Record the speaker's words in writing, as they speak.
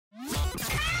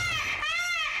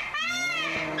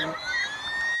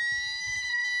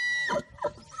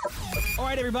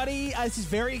right, everybody. This is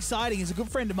very exciting. He's a good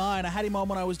friend of mine. I had him on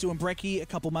when I was doing Brekkie a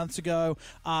couple months ago.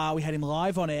 We had him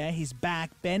live on air. He's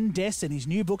back. Ben Desson. His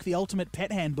new book, The Ultimate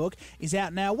Pet Handbook, is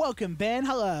out now. Welcome, Ben.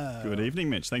 Hello. Good evening,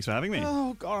 Mitch. Thanks for having me.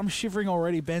 Oh, God, I'm shivering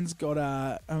already. Ben's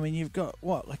got, you've got,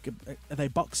 what, are they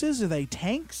boxes? Are they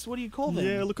tanks? What do you call them?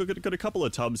 Yeah, look, I've got a couple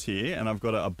of tubs here, and I've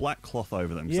got a black cloth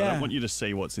over them. So I don't want you to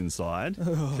see what's inside,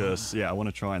 because, I want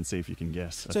to try and see if you can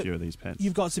guess a few of these pets.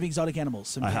 You've got some exotic animals,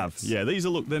 some pets. I have. Yeah, these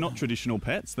are, they're not traditional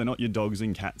pets. They're not your dogs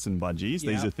and cats and budgies.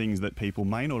 Yeah. These are things that people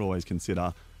may not always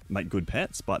consider make good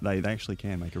pets, but they actually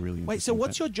can make a really interesting Wait, so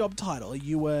what's pet. your job title? Are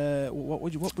you, what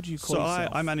would you call yourself?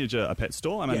 I manage a pet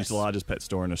store. I manage the largest pet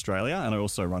store in Australia, and I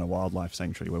also run a wildlife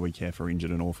sanctuary where we care for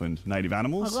injured and orphaned native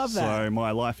animals. I love that. So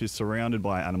my life is surrounded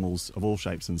by animals of all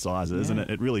shapes and sizes, and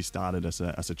it really started as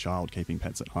a child keeping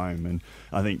pets at home. And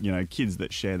I think, kids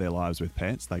that share their lives with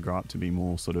pets, they grow up to be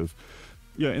more sort of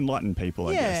enlightened people,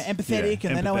 I guess. Empathetic,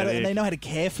 and they know how to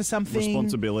care for something.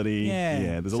 Responsibility.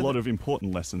 Yeah. There's a lot of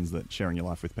important lessons that sharing your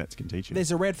life with pets can teach you.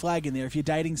 There's a red flag in there. If you're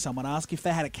dating someone, ask if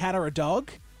they had a cat or a dog,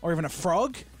 or even a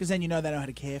frog, because then you know they know how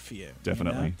to care for you.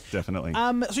 Definitely.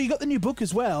 So you got the new book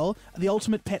as well, The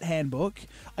Ultimate Pet Handbook.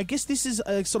 I guess this is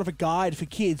a sort of a guide for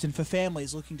kids and for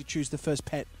families looking to choose the first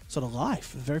pet sort of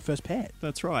life, the very first pet.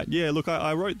 That's right. Yeah, look,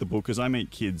 I wrote the book because I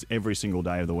meet kids every single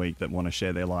day of the week that want to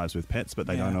share their lives with pets, but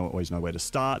they don't always know where to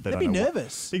start. They'd be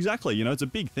nervous. Exactly. It's a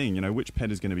big thing. Which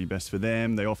pet is going to be best for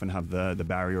them. They often have the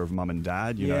barrier of mum and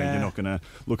dad. You're not going to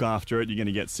look after it. You're going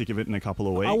to get sick of it in a couple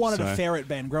of weeks. I wanted a ferret,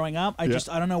 Ben, growing up. I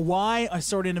don't know why. I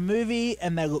saw it in a movie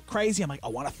and they look crazy. I'm like, I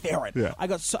want a ferret. Yeah. I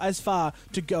got as far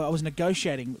to go. I was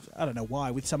negotiating, I don't know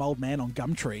why, with some old man on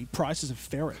Gumtree, prices of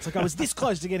ferrets. Like I was this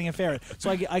close to getting a ferret. So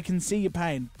I can see your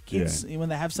pain. Kids, when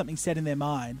they have something set in their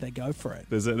mind, they go for it.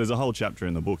 There's a whole chapter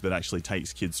in the book that actually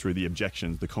takes kids through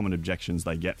the common objections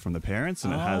they get from the parents,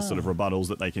 and it has sort of rebuttals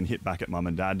that they can hit back at mum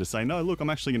and dad to say, no, look, I'm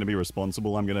actually going to be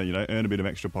responsible. I'm going to, earn a bit of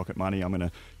extra pocket money. I'm going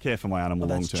to care for my animal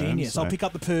long term. That's genius. So I'll pick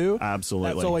up the poo.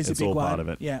 Absolutely. That's always it's a big all one. part of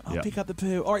it. Yeah, I'll pick up the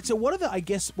poo. All right, so what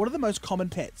are the most common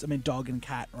pets? I mean, dog and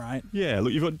cat, right? Yeah,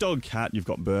 look, you've got dog, cat, you've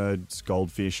got birds,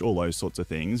 goldfish, all those sorts of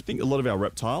things. I think a lot of our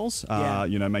reptiles,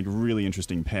 make really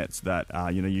interesting pets that,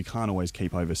 you can't always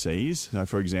keep overseas.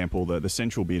 For example, the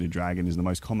central bearded dragon is the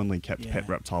most commonly kept pet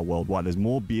reptile worldwide. There's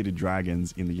more bearded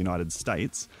dragons in the United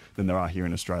States than there are here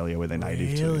in Australia where they're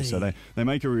native to. So they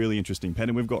make a really interesting pet,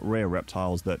 and we've got rare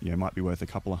reptiles that might be worth a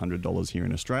couple of $100s here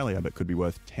in Australia, but could be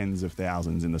worth tens of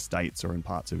thousands in the States or in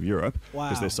parts of Europe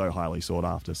because they're so highly sought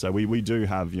after. So we do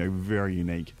have very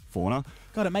unique fauna.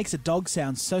 God, it makes a dog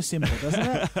sound so simple, doesn't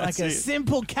it? Like a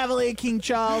simple Cavalier King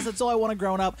Charles. That's all I wanted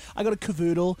growing up. I got a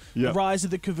cavoodle, the rise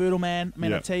of the cavoodle man.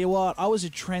 Man, I tell you what, I was a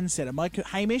trendsetter. My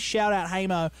Hamish, shout out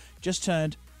Hamo, just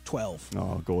turned 12.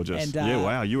 Oh, gorgeous. And,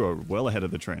 wow, you were well ahead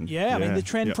of the trend. Yeah, I mean, the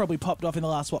trend probably popped off in the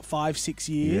last, 5-6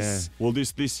 years? Yeah. Well,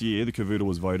 this year, the Cavoodle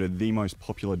was voted the most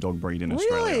popular dog breed in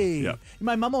Australia. Really? Yeah.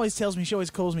 My mum always tells me, she always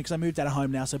calls me because I moved out of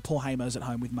home now, so poor Hamo's at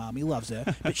home with Mum. He loves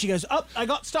her. But she goes, I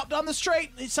got stopped on the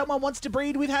street. Someone wants to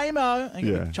breed with Hamo. And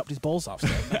he chopped his balls off, so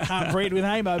I can't breed with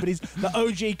Hamo, but he's the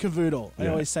OG Cavoodle. I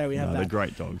always say we have that. They're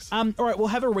great dogs. All right, we'll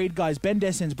have a read, guys. Ben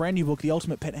Desson's brand new book, The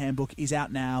Ultimate Pet Handbook, is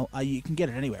out now. You can get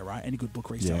it anywhere, right? Any good book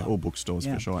reseller. Yeah, all bookstores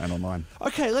for sure, and online.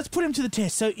 Okay, let's put him to the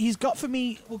test. So he's got for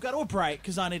me, we'll go to a break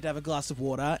because I need to have a glass of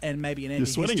water and maybe an antihistamine. You're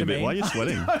sweating a bit. Why are you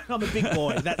sweating? I'm a big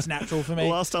boy. That's natural for me. The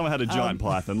last time I had a giant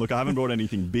python. Look, I haven't brought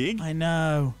anything big. I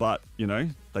know. But,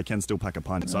 they can still pack a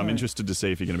punch. So I'm interested to see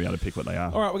if you're going to be able to pick what they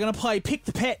are. All right, we're going to play Pick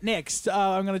the Pet next.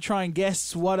 I'm going to try and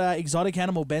guess what exotic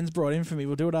animal Ben's brought in for me.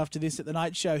 We'll do it after this at the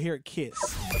night show here at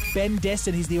KISS. Ben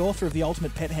Desson, he's the author of The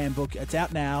Ultimate Pet Handbook. It's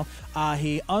out now.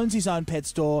 He owns his own pet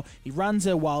store. He runs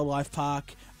a wildlife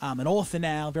park. An author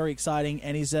now, very exciting,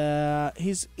 and he's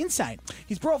insane.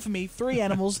 He's brought for me 3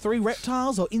 animals, 3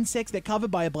 reptiles or insects. They're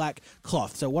covered by a black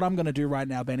cloth. So what I'm going to do right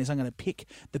now, Ben, is I'm going to pick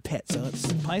the pet. So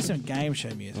let's play some game show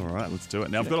music. All right, let's do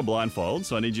it. Now, I've got a blindfold,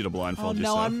 so I need you to blindfold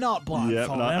yourself. No, I'm not blindfolded.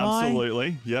 Yep,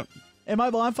 absolutely. Yep. Am I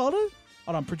blindfolded?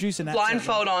 Hold on, producer Nat.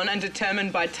 Blindfold on and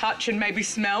determined by touch and maybe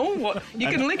smell. What you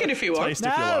can lick it if you want. Taste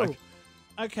if you like.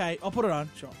 Okay, I'll put it on.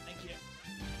 Sure. Thank you.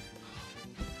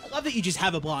 I love that you just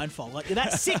have a blindfold. Like, you're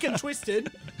that sick and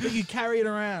twisted that you carry it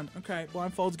around. Okay,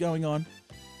 blindfold's going on.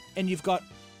 And you've got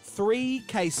 3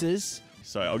 cases.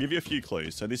 So I'll give you a few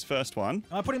clues. So this first one.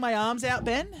 Am I putting my arms out,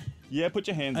 Ben? Yeah, put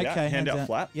your hands out. Okay, Hand out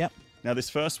flat. Yep. Now this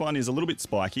first one is a little bit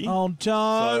spiky. Oh,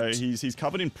 don't. So he's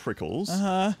covered in prickles.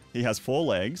 Uh-huh. He has 4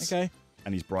 legs. Okay.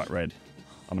 And he's bright red.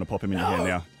 I'm going to pop him in your hand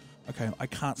now. Okay, I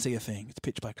can't see a thing. It's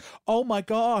pitch black. Oh, my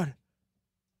God.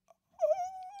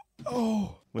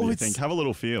 Oh. What do you think? Have a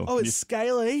little feel. Oh, it's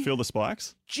scaly. Feel the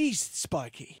spikes? Jeez,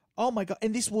 spiky. Oh my God.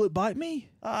 And this would bite me?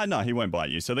 No, he won't bite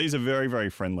you. So these are very,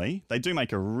 very friendly. They do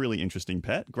make a really interesting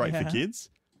pet. Great for kids.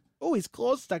 Oh, his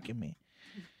claw's stuck in me.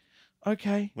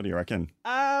 Okay. What do you reckon?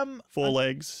 4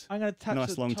 legs. I'm going to touch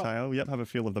Nice the long top. tail. Yep, have a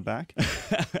feel of the back.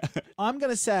 I'm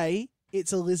going to say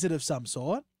it's a lizard of some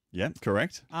sort. Yep,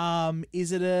 correct.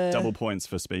 Is it a... Double points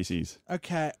for species.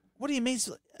 Okay. What do you mean?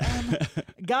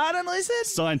 Garden lizard?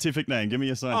 Scientific name. Give me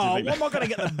a Oh, scientific well, name. I'm not going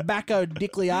to get the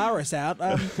Bacodicliaris out.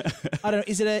 I don't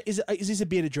know. Is this a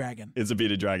bearded dragon? It's a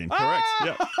bearded dragon. Correct.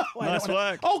 Yep. Wait, I Nice don't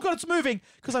wanna- work. Oh, God, it's moving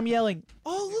because I'm yelling.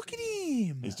 Oh, look at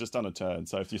him. He's just done a turn.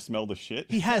 So if you smell the shit,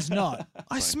 He has not.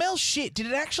 I smell shit. Did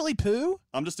it actually poo?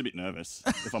 I'm just a bit nervous,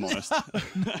 if I'm honest.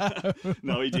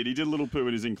 No, he did. He did a little poo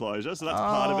in his enclosure, so that's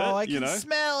part of it. Oh, I you can know,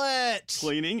 smell it.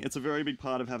 cleaning. It's a very big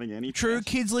part of having any True, pet.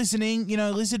 kids listening,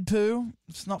 lizard poo.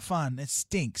 It's not fun. It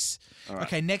stinks. All right.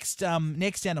 Okay, next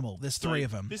animal. There's 3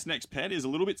 of them. This next pet is a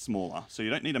little bit smaller, so you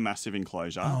don't need a massive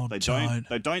enclosure. Oh, they don't.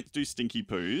 don't do stinky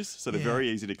poos, so they're Yeah. very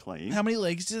easy to clean. How many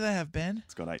legs do they have, Ben?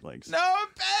 It's got 8 legs. No,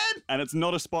 Ben. And it's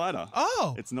not a spider.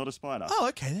 Oh. It's not a spider. Oh,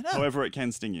 okay then. Oh. However, it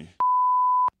can sting you.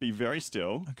 Be very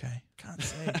still. Okay, can't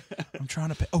see. I'm trying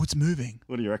to. Oh, it's moving.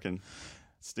 What do you reckon?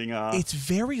 Stinger. It's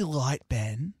very light,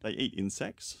 Ben. They eat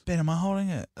insects. Ben, am I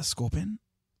holding a scorpion?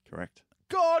 Correct.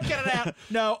 God, get it out.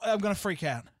 No, I'm going to freak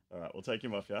out. All right, we'll take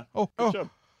him off, yeah? Oh, Good job.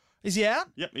 Is he out?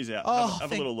 Yep, he's out. Oh, have a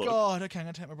thank little look. God. Okay, I'm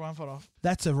going to take my blindfold off.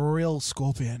 That's a real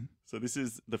scorpion. So this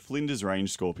is the Flinders Range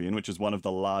scorpion, which is one of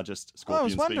the largest I was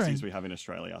scorpion wondering. species we have in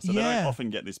Australia. So they Yeah. don't often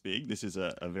get this big. This is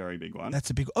a very big one. That's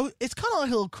a big. Oh, it's kind of like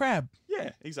a little crab.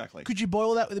 Yeah, exactly. Could you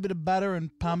boil that with a bit of butter and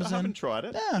I parmesan? haven't tried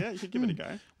it. Yeah. Yeah, you could give it a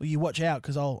go. Well, you watch out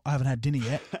because I haven't had dinner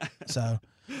yet. So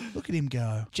look at him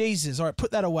go. Jesus. All right,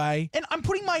 put that away. And I'm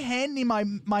putting my hand near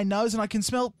my nose and I can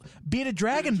smell bearded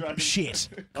dragon dragon. shit.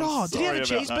 I'm God, did he have a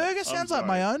sorry about that. cheeseburger? I'm Sounds like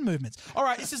my sorry. own movements. All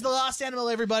right, this is the last animal,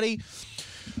 everybody.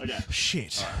 Okay.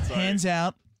 Shit. All right, so- Hands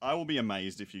out. I will be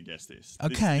amazed if you guess this.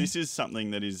 Okay. This is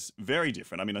something that is very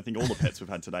different. I mean, I think all the pets we've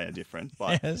had today are different.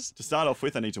 But Yes. to start off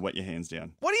with, I need to wet your hands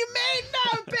down. What do you mean?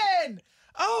 No, Ben.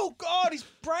 Oh, God, he's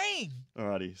praying.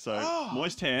 Alrighty. So Oh.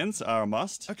 moist hands are a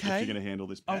must Okay. if you're going to handle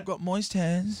this pet. I've got moist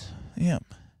hands. Yep.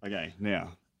 Okay.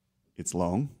 Now, it's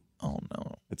long. Oh,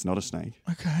 no. It's not a snake.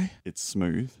 Okay. It's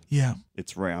smooth. Yeah.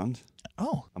 It's round.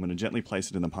 Oh, I'm going to gently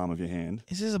place it in the palm of your hand.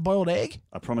 is this a boiled egg?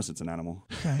 I promise it's an animal.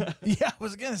 Okay. Yeah, I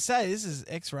was going to say, this is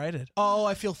X-rated. Oh,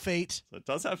 I feel feet. So it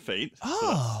does have feet. so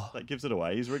Oh. that gives it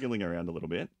away. He's wriggling around a little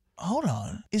bit. Hold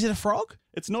on. Is it a frog?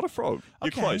 It's not a frog. You're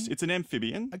Okay. close. It's an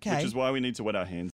amphibian, Okay. which is why we need to wet our hands